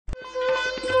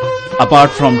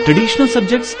Apart from traditional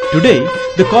subjects, today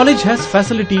the college has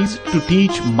facilities to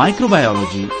teach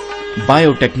microbiology,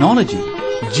 biotechnology,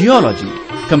 geology,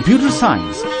 computer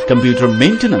science, computer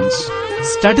maintenance,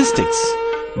 statistics,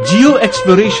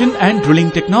 geo-exploration and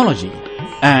drilling technology,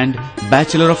 and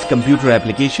Bachelor of Computer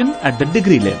Application at the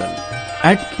degree level.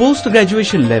 At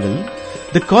post-graduation level,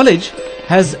 the college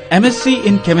has MSc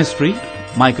in Chemistry,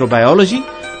 Microbiology,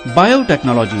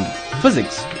 Biotechnology,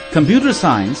 Physics, Computer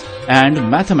Science and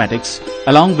Mathematics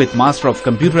along with Master of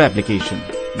Computer Application.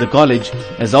 The college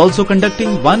is also conducting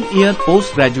 1-year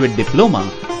postgraduate diploma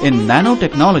in Nano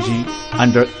Technology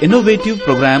under innovative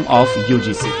program of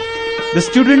UGC. The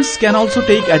students can also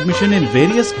take admission in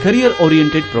various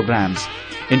career-oriented programs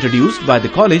introduced by the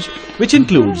college, which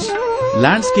includes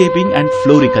landscaping and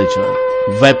floriculture,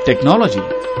 web technology,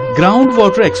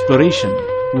 groundwater exploration,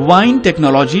 wine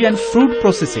technology and fruit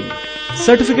processing,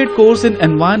 certificate course in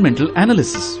environmental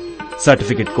analysis,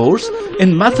 certificate course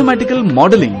in mathematical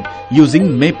modeling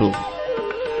using Maple,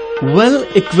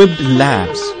 well-equipped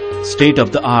labs,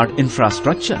 state-of-the-art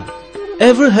infrastructure,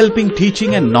 ever-helping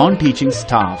teaching and non-teaching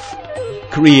staff,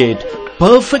 create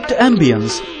perfect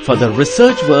ambience for the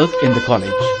research work in the college.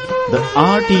 The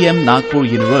RTM Nagpur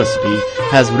University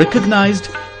has recognized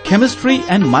chemistry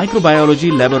and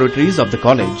microbiology laboratories of the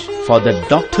college for the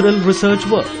doctoral research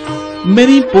work.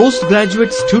 Many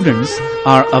postgraduate students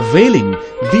are availing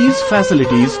these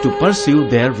facilities to pursue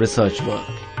their research work.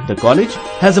 The college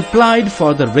has applied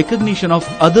for the recognition of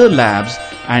other labs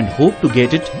and hope to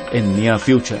get it in near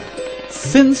future.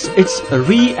 Since its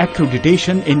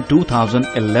re-accreditation in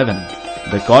 2011,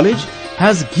 the college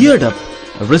has geared up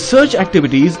research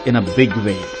activities in a big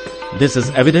way. This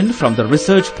is evident from the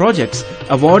research projects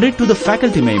awarded to the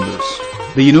faculty members.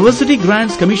 The University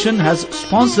Grants Commission has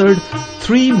sponsored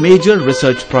 3 major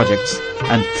research projects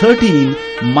and 13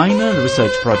 minor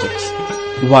research projects,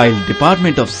 while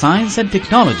Department of Science and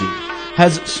Technology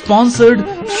has sponsored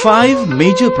 5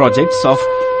 major projects of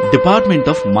Department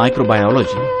of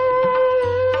Microbiology.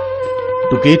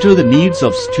 To cater the needs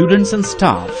of students and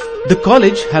staff, the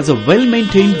college has a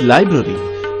well-maintained library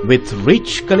with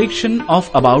rich collection of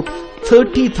about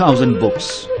 30,000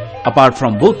 books. Apart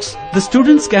from books, the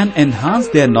students can enhance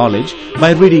their knowledge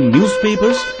by reading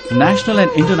newspapers, national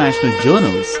and international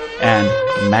journals and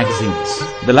magazines.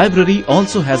 The library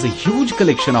also has a huge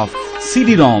collection of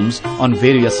CD-ROMs on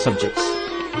various subjects.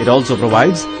 It also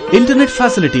provides internet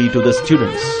facility to the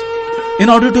students in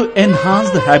order to enhance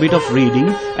the habit of reading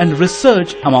and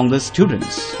research among the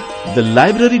students. The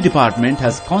library department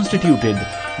has constituted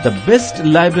the Best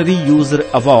Library User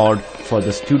Award for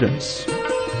the students.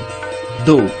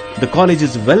 Though the college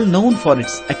is well known for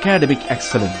its academic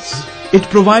excellence, it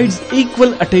provides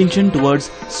equal attention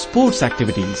towards sports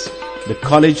activities. The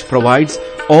college provides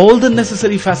all the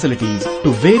necessary facilities to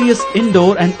various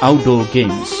indoor and outdoor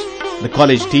games. The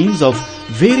college teams of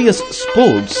various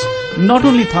sports not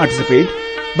only participate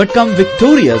but come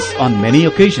victorious on many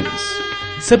occasions.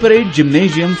 Separate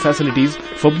gymnasium facilities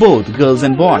for both girls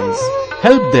and boys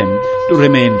help them to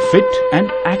remain fit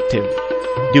and active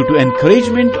due to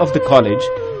encouragement of the college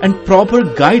and proper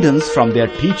guidance from their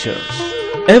teachers.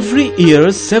 Every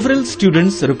year, several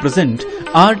students represent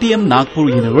RTM Nagpur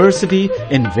University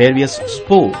in various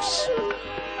sports.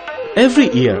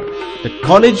 Every year, the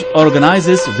college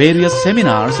organizes various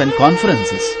seminars and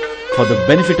conferences for the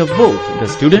benefit of both the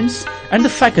students and the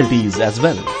faculties as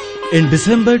well. In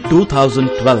December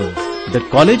 2012, the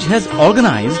college has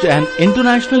organized an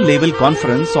international level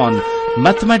conference on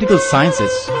mathematical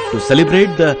sciences to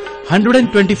celebrate the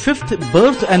 125th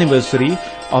birth anniversary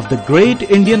of the great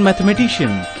Indian mathematician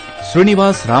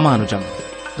Srinivas Ramanujan.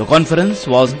 The conference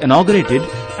was inaugurated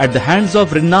at the hands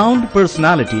of renowned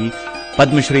personality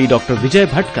Padma Shri Dr. Vijay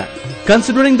Bhatkar.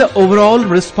 Considering the overall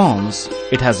response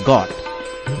it has got,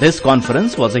 this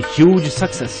conference was a huge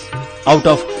success. Out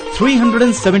of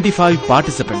 375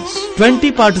 participants,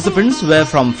 20 participants were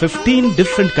from 15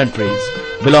 different countries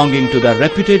belonging to the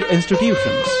reputed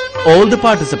institutions. All the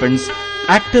participants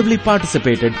actively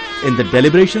participated in the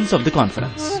deliberations of the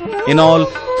conference. In all,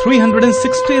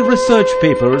 360 research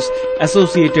papers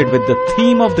associated with the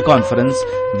theme of the conference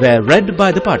were read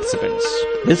by the participants.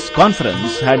 This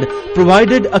conference had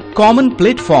provided a common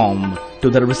platform to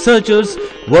the researchers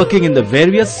working in the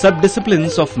various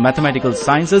sub-disciplines of mathematical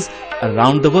sciences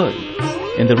around the world.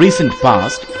 In the recent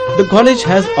past, the college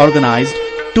has organized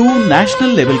 2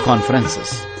 national level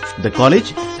conferences. The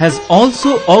college has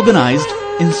also organized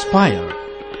Inspire,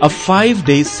 a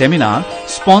 5-day seminar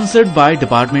sponsored by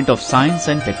Department of Science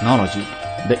and Technology.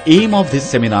 The aim of this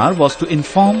seminar was to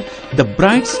inform the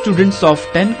bright students of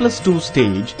 10+2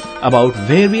 stage about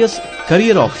various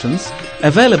career options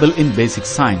available in basic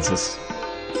sciences.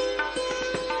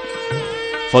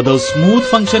 For the smooth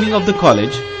functioning of the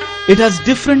college, it has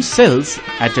different cells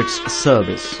at its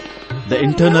service. The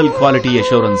Internal Quality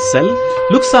Assurance Cell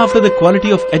looks after the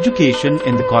quality of education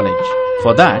in the college.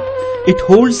 For that, it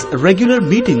holds regular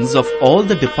meetings of all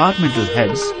the departmental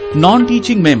heads,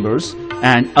 non-teaching members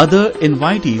and other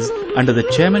invitees under the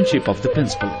chairmanship of the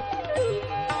principal.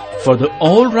 For the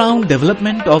all-round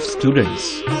development of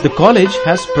students, the college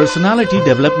has Personality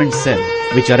Development Cell,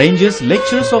 which arranges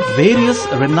lectures of various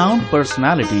renowned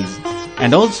personalities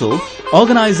and also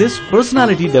organizes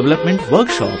personality development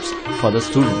workshops for the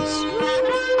students.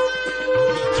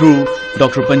 Through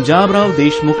Dr. Punjab Rao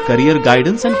Deshmukh Career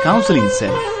Guidance and Counseling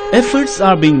Cell, efforts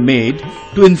are being made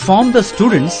to inform the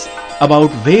students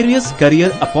about various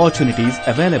career opportunities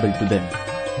available to them.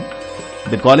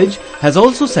 The college has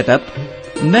also set up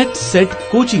NET-SET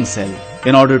Coaching Cell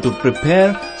in order to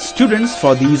prepare students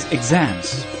for these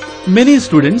exams. Many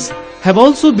students have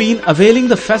also been availing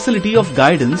the facility of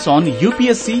guidance on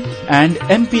UPSC and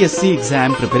MPSC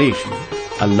exam preparation.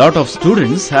 A lot of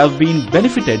students have been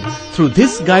benefited through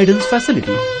this guidance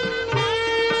facility.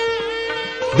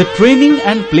 The Training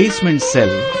and Placement Cell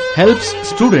helps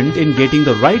students in getting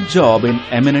the right job in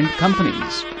eminent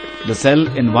companies. The cell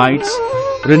invites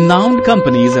renowned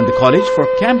companies in the college for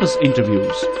campus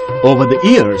interviews. Over the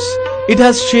years, it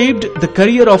has shaped the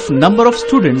career of number of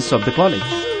students of the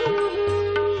college.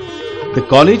 The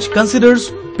college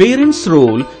considers parents'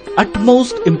 role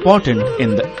utmost important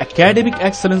in the academic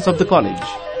excellence of the college,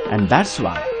 and that's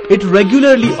why it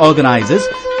regularly organizes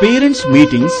parents'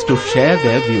 meetings to share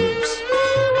their views.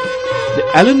 The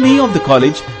alumni of the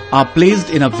college are placed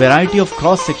in a variety of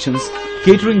cross-sections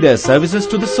catering their services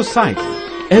to the society.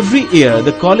 Every year,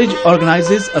 the college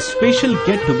organizes a special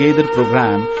get-together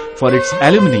program for its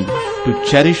alumni to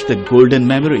cherish the golden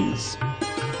memories.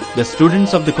 The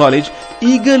students of the college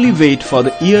eagerly wait for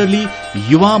the yearly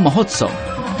Yuva Mahotsav,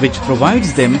 which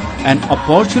provides them an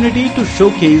opportunity to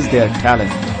showcase their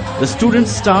talent. The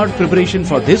students start preparation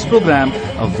for this program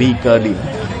a week earlier.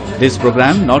 This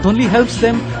program not only helps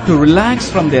them to relax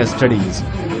from their studies,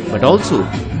 but also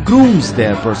grooms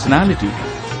their personality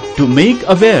to make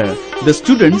aware the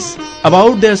students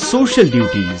about their social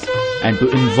duties and to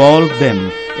involve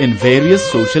them in various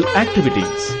social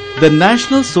activities. The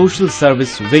National Social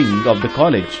Service Wing of the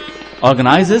college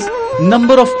organizes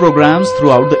number of programs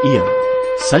throughout the year.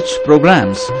 Such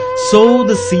programs sow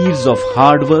the seeds of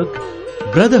hard work,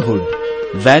 brotherhood,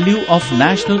 value of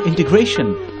national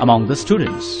integration among the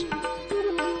students.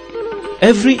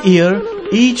 Every year,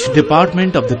 each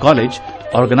department of the college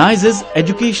organizes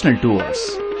educational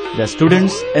tours. The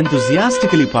students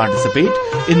enthusiastically participate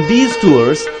in these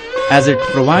tours as it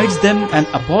provides them an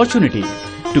opportunity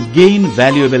to gain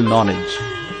valuable knowledge.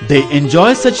 They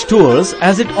enjoy such tours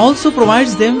as it also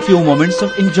provides them few moments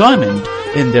of enjoyment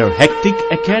in their hectic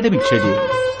academic schedule.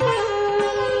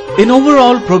 In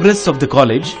overall progress of the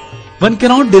college, one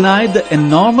cannot deny the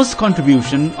enormous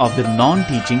contribution of the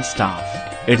non-teaching staff.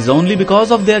 It is only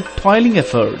because of their toiling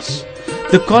efforts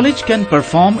the college can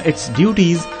perform its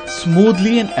duties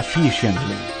smoothly and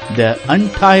efficiently. Their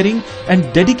untiring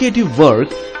and dedicated work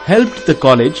helped the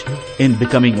college in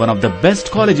becoming one of the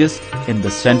best colleges in the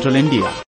Central India.